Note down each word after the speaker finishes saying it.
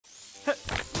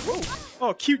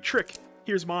Oh, cute trick.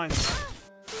 Here's mine.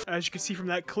 As you can see from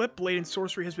that clip, Blade and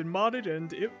Sorcery has been modded,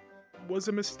 and it was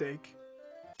a mistake.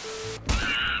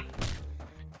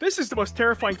 This is the most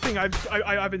terrifying thing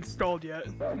I've installed yet.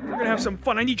 We're gonna have some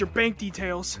fun. I need your bank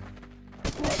details.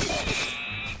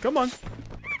 Come on.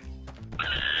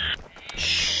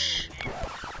 Shh.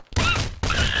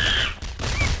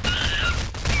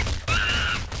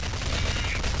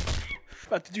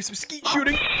 About to do some skeet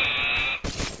shooting.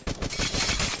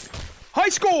 High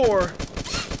score!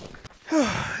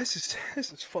 This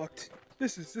is fucked.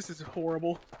 This is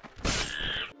horrible.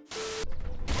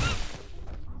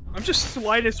 I'm just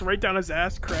sliding this right down his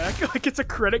ass crack like it's a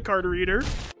credit card reader.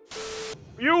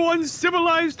 You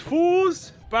uncivilized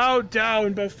fools! Bow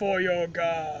down before your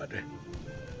god.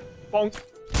 Bonk.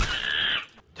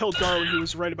 Tell Darwin he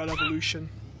was right about evolution.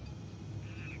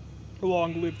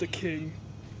 Long live the king.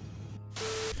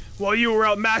 While you were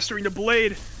out mastering the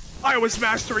blade, I was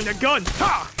mastering the gun!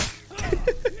 Ha!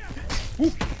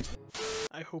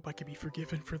 I hope I can be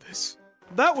forgiven for this.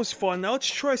 That was fun. Now let's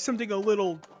try something a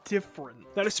little different.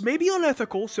 That is maybe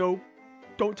unethical, so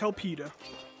don't tell PETA.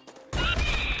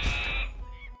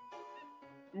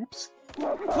 Oops.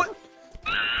 What?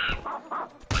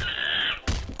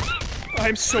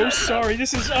 I'm so sorry.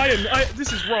 This is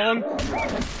wrong.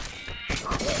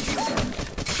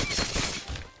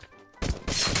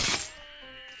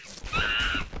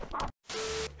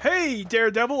 Hey,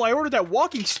 Daredevil, I ordered that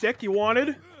walking stick you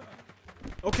wanted.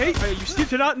 Okay, you seem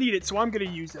to not need it, so I'm gonna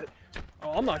use it.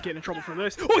 Oh, I'm not getting in trouble for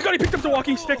this. Oh my god, he picked up the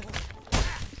walking stick!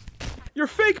 You're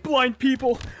fake blind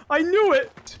people! I knew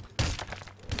it!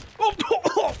 Oh,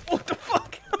 what the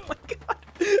fuck? Oh my god!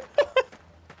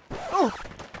 Oh,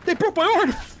 they broke my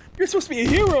arm! You're supposed to be a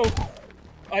hero!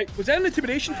 Was that an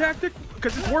intimidation tactic?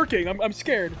 Because it's working, I'm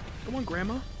scared. Come on,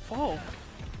 Grandma, fall.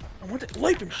 I want that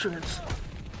life insurance.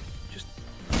 Just...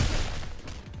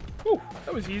 Ooh,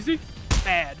 that was easy.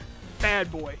 Bad.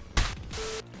 Bad boy.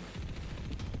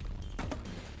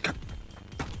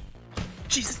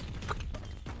 Jesus.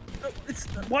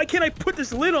 Why can't I put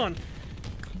this lid on?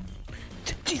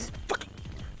 Jesus.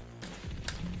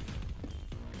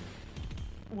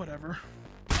 Whatever.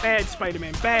 Bad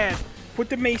Spider-Man. Bad. Put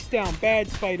the mace down. Bad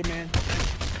Spider-Man.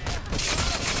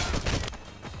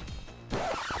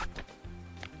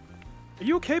 Are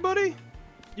you okay, buddy?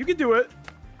 You can do it.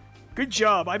 Good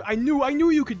job. I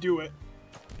knew you could do it.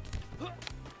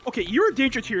 Okay, you're a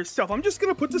danger to yourself. I'm just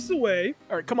gonna put this away.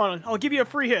 Alright, come on. I'll give you a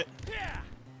free hit.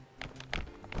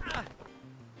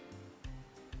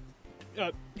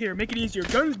 Here, make it easier.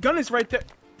 Gun is right there.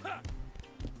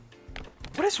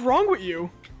 What is wrong with you?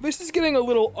 This is getting a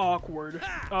little awkward.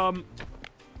 Let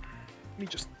me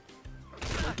just...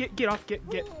 Get off, get...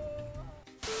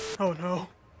 Oh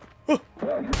no.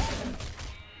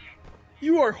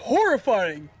 You are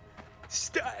horrifying!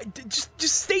 Just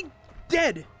stay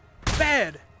dead!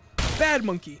 Bad! Bad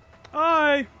monkey.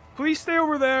 Hi! Please stay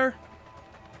over there.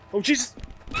 Oh, Jesus!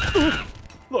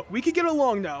 Look, we can get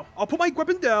along now. I'll put my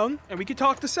weapon down, and we can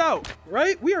talk this out,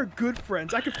 right? We are good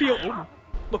friends. I can feel... Oh.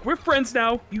 Look, we're friends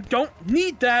now. You don't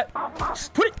need that.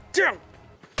 Just put it down!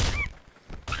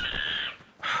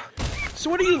 So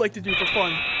what do you like to do for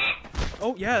fun?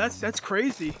 Oh, yeah, that's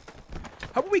crazy.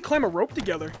 How about we climb a rope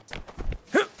together?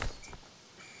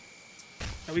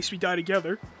 At least we die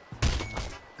together.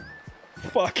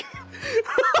 Fuck.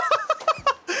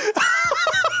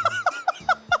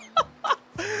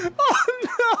 Oh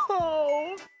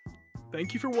no!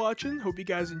 Thank you for watching. Hope you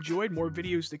guys enjoyed. More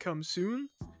videos to come soon.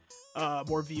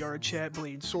 More VR chat,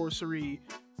 Blade Sorcery,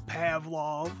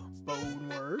 Pavlov,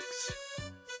 Boneworks.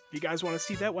 If you guys want to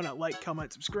see that, why not like,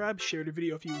 comment, subscribe, share the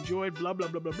video if you enjoyed, blah blah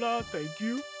blah blah blah. Thank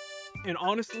you. And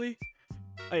honestly,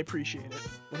 I appreciate it.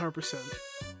 100%.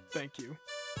 Thank you.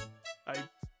 I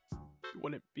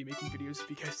wouldn't be making videos if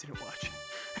you guys didn't watch.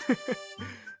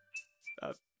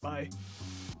 Bye.